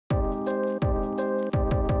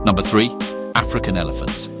Number 3, African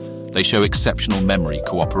elephants. They show exceptional memory,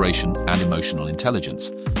 cooperation, and emotional intelligence,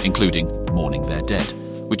 including mourning their dead,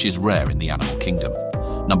 which is rare in the animal kingdom.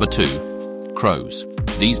 Number 2, crows.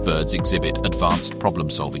 These birds exhibit advanced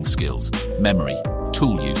problem-solving skills, memory,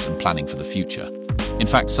 tool use, and planning for the future. In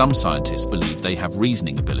fact, some scientists believe they have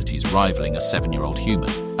reasoning abilities rivaling a 7-year-old human.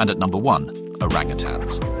 And at number 1,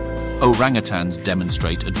 orangutans. Orangutans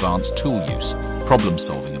demonstrate advanced tool use,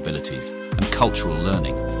 problem-solving abilities, and cultural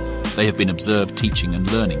learning. They have been observed teaching and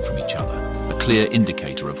learning from each other, a clear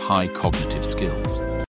indicator of high cognitive skills.